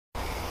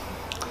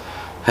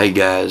Hey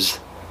guys,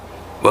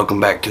 welcome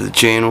back to the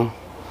channel.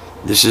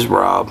 This is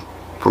Rob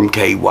from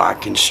KY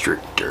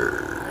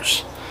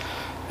Constrictors.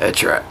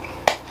 That's right.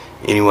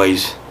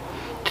 Anyways,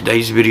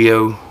 today's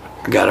video,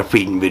 I got a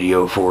feeding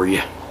video for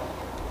you.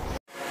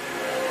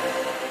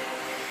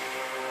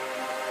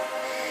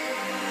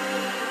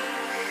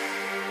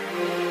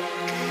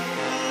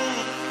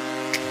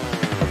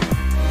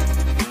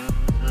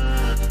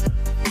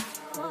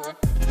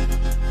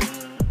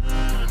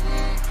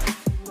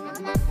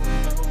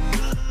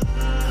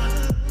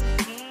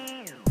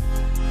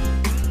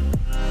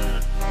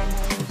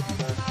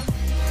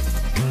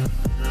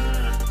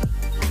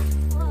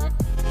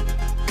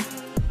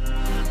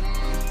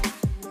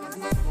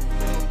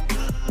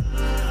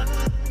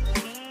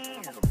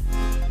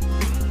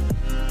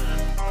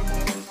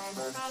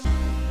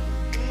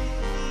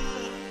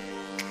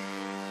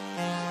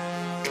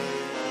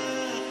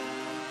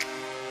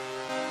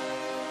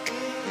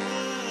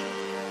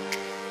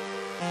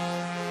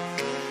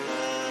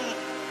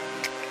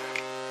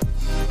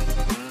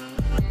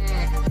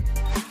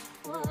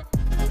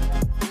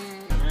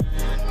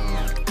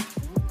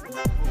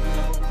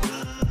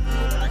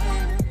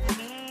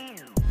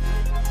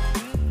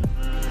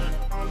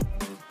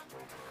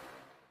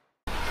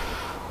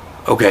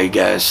 Okay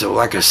guys, so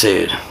like I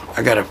said,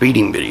 I got a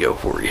feeding video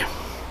for you.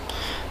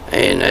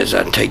 And as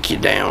I take you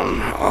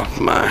down off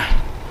my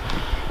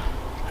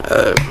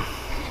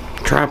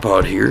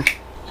tripod here,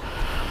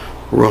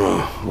 we're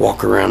gonna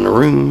walk around the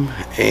room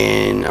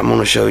and I'm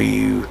gonna show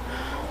you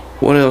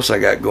what else I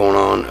got going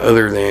on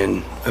other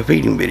than a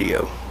feeding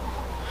video.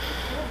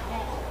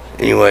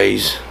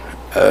 Anyways,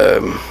 I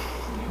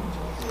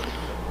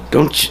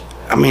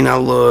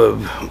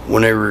love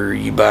whenever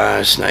you buy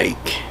a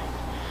snake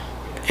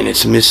and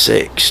it's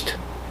missexed.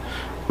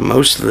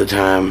 Most of the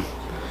time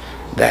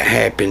that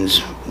happens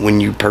when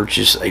you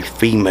purchase a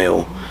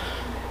female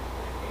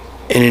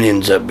and it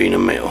ends up being a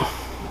male.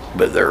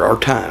 But there are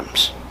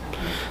times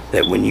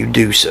that when you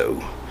do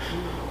so,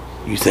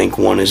 you think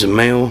one is a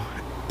male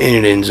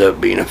and it ends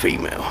up being a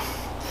female.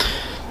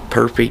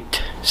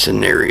 Perfect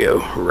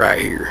scenario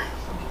right here.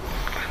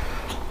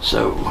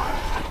 So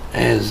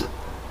as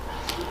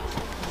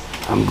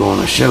I'm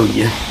going to show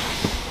you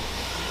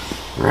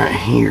right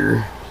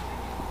here,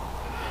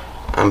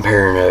 I'm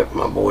pairing up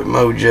my boy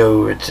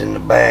Mojo. It's in the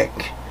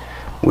back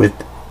with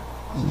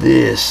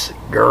this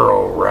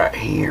girl right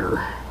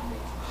here,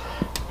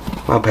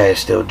 my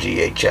pastel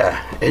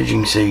GHI. As you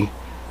can see,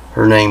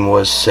 her name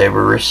was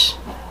Severus.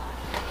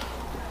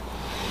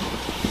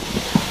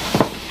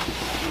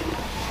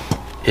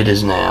 It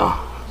is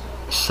now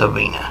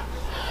Savina.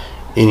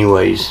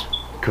 Anyways,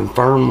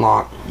 confirmed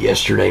lock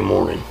yesterday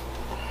morning.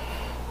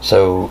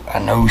 So I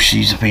know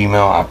she's a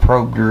female. I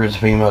probed her as a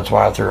female. That's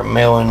why I threw a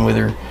male in with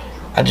her.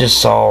 I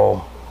just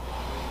saw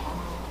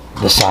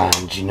the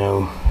signs, you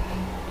know.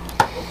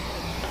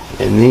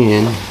 And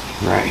then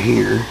right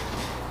here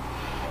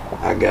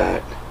I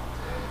got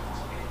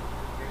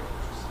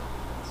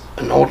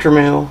an ultra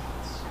male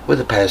with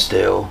a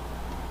pastel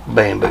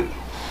bamboo.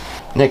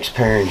 Next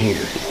pairing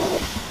here,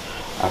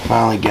 I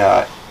finally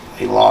got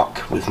a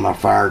lock with my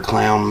fire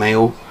clown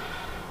male.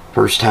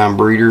 First time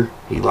breeder.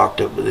 He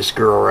locked up with this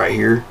girl right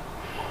here.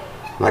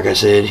 Like I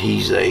said,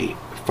 he's a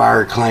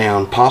fire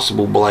clown,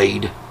 possible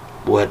blade.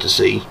 We'll have to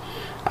see.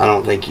 I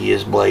don't think he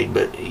is blade,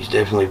 but he's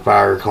definitely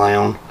fire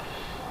clown.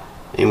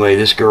 Anyway,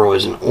 this girl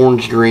is an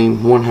orange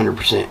dream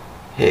 100%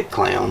 het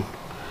clown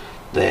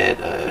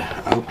that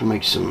I hope to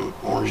make some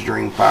orange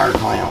dream fire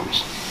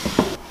clowns.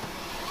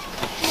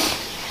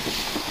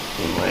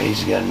 Anyway,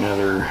 he's got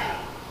another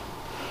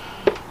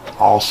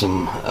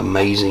awesome,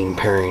 amazing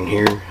pairing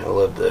here. I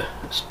love the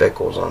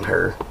speckles on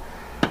her.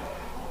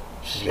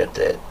 She's got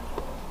that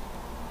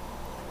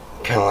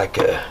kind of like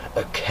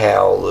a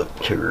cow look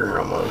to her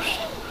almost.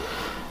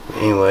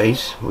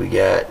 Anyways, we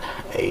got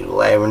a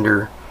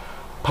lavender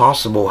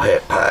possible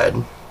het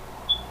pied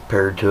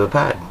paired to a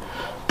pied.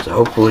 So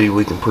hopefully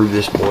we can prove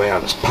this boy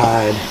out as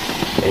pied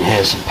and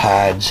has some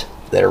pieds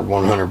that are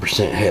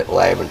 100% het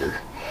lavender.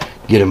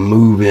 Get a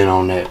move in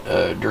on that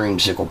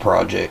dreamsicle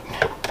project.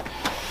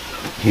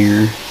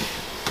 Here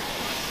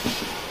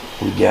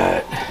we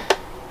got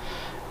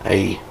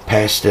a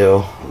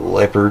pastel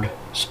leopard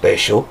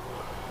special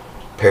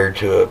paired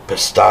to a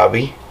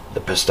Pastavi. The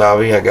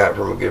Pastavi I got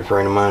from a good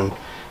friend of mine,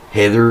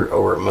 Heather,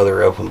 over at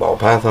Mother Elf and Ball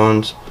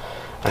Pythons.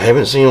 I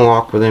haven't seen a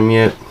lock with him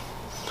yet.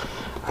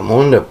 I'm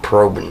on to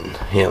probing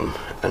him.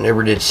 I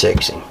never did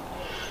sexing.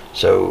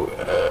 So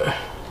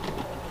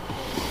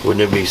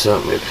wouldn't it be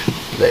something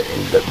if that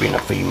ended up being a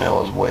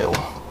female as well?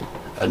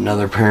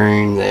 Another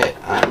pairing that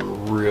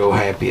I'm real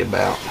happy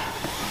about.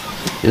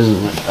 This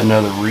is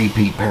another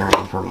repeat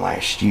pairing from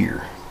last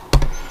year.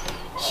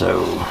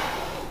 So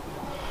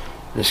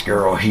this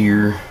girl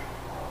here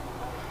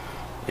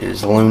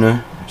is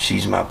Luna.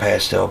 She's my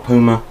pastel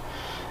puma,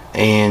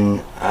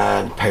 and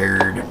I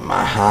paired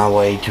my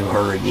highway to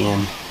her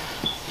again.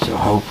 So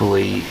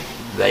hopefully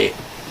they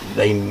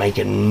make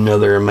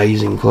another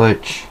amazing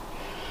clutch.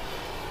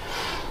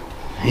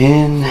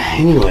 And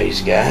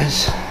anyways,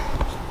 guys,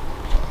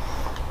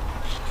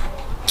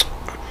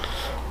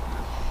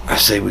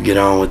 say we get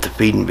on with the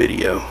feeding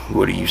video.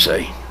 What do you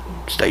say?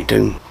 Stay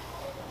tuned.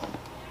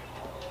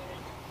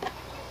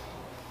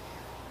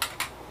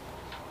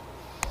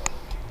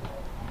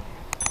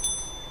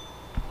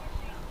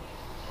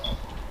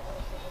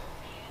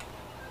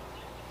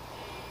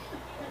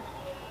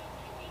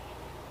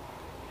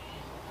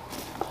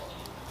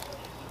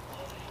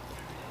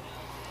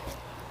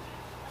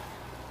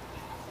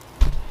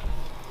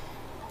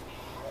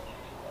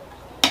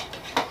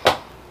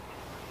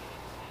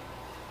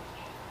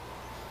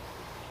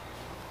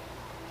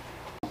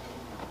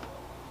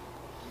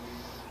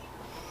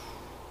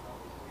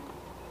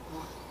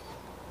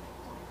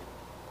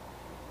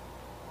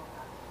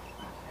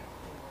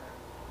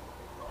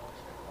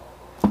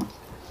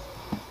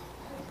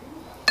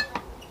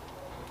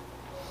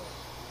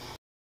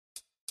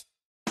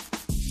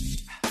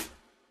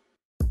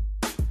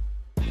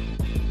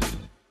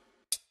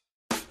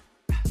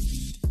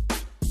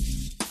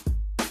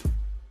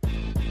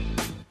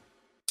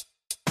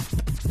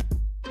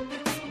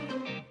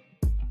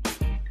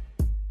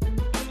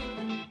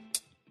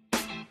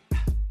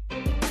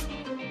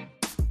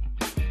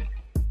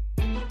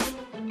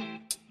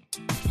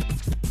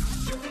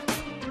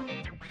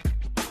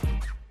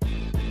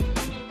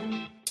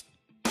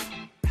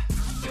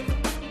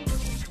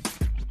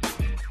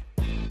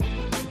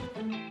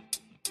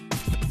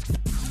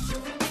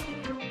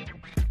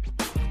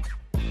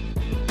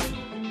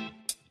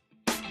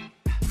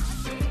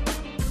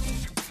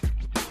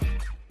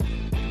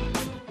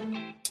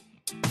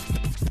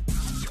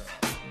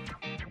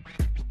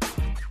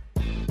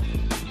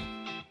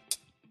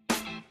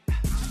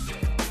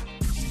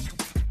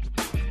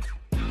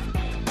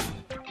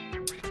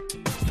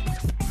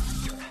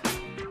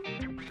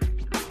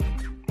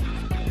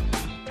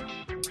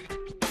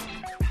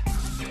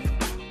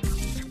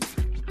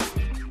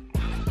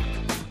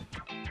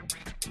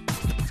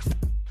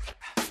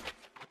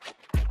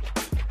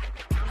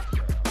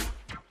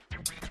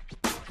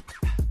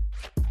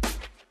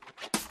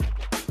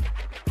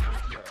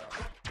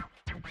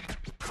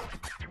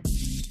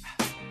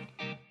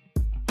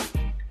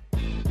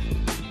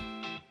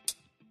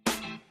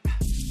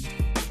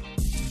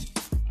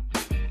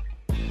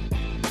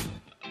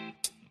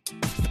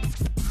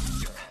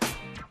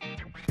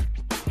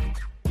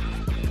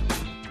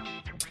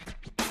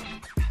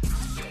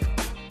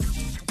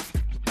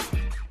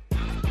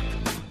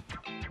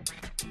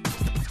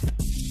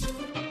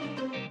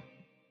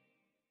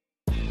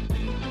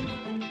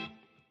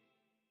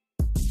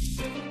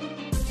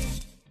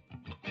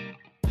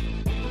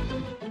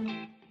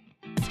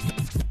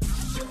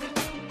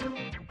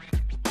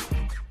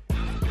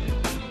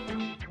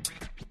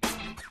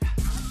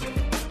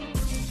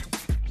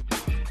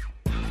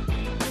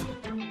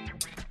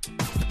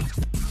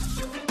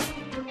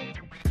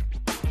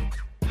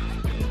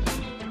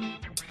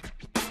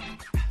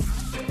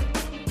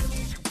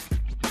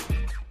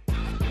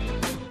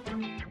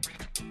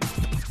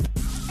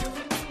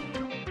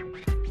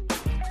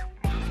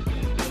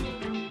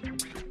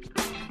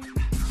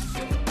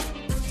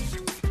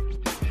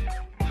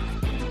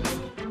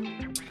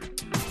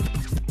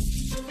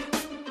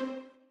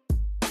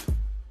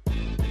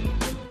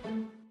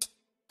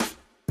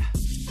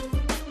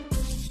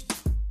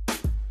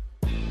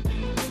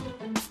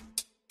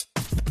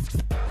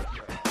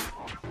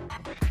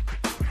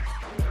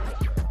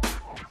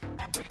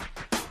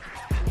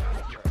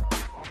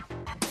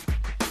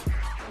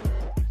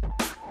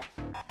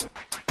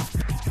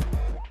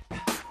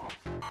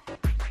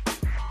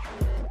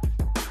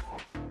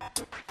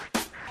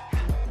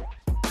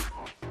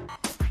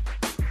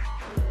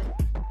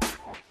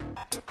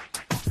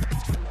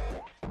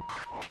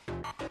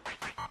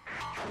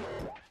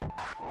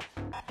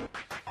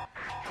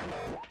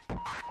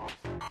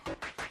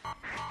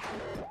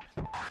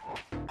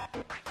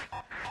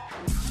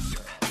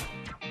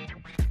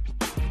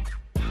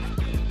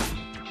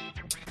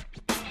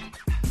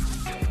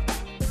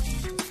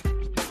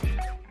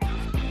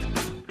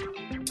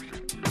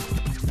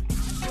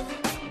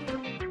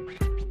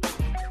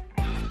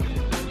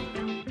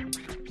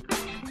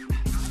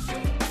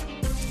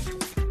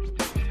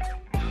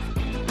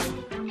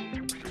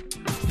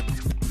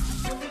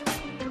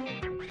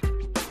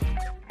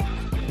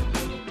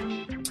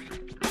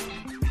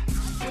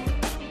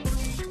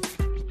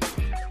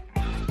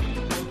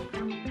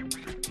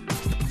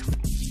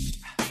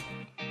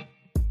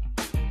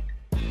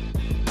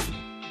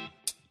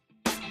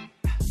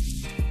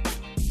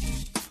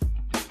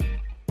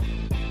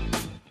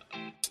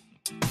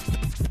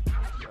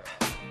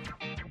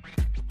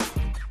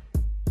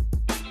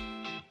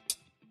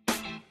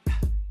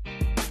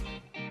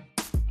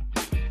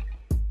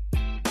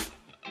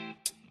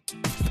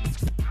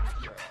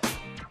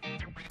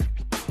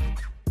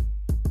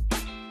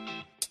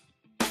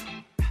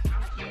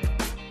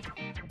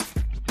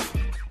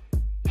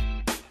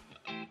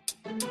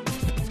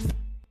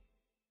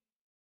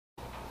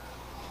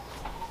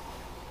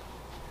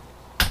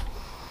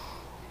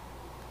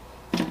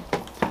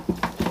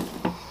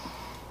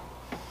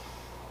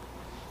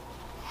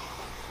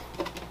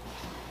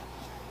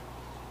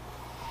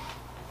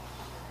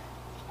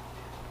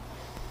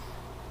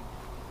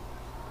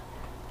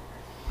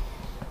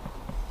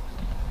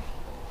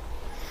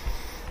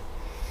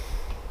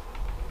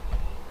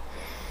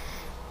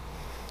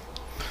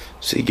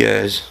 See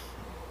guys,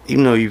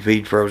 even though you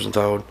feed frozen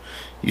thawed,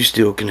 you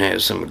still can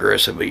have some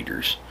aggressive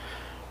eaters.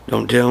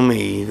 Don't tell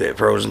me that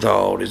frozen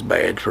thawed is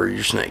bad for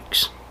your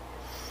snakes.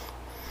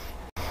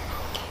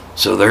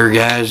 So there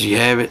guys, you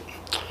have it.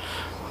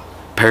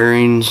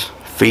 Pairings,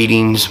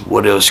 feedings,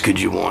 what else could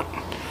you want?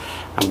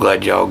 I'm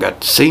glad y'all got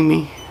to see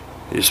me.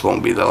 This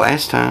won't be the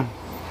last time,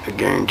 I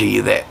guarantee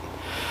you that.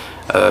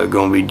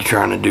 Gonna be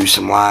trying to do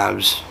some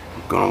lives.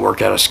 Gonna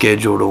work out a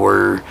schedule to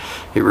where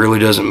it really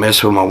doesn't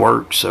mess with my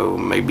work, so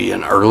maybe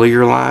an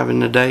earlier live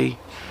in the day,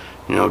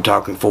 you know,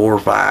 talking 4 or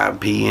 5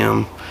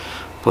 p.m.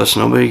 plus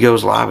nobody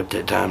goes live at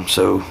that time,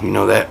 so you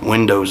know that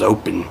window's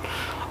open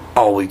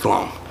all week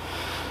long.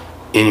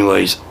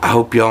 Anyways, I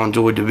hope y'all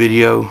enjoyed the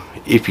video.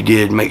 If you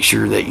did, make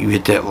sure that you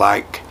hit that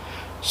like,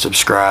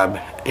 subscribe,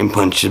 and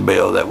punch the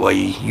bell. That way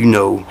you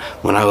know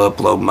when I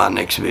upload my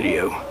next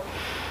video.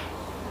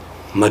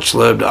 Much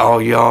love to all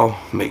y'all.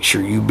 Make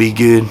sure you be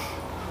good,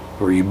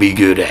 or you be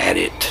good at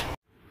it.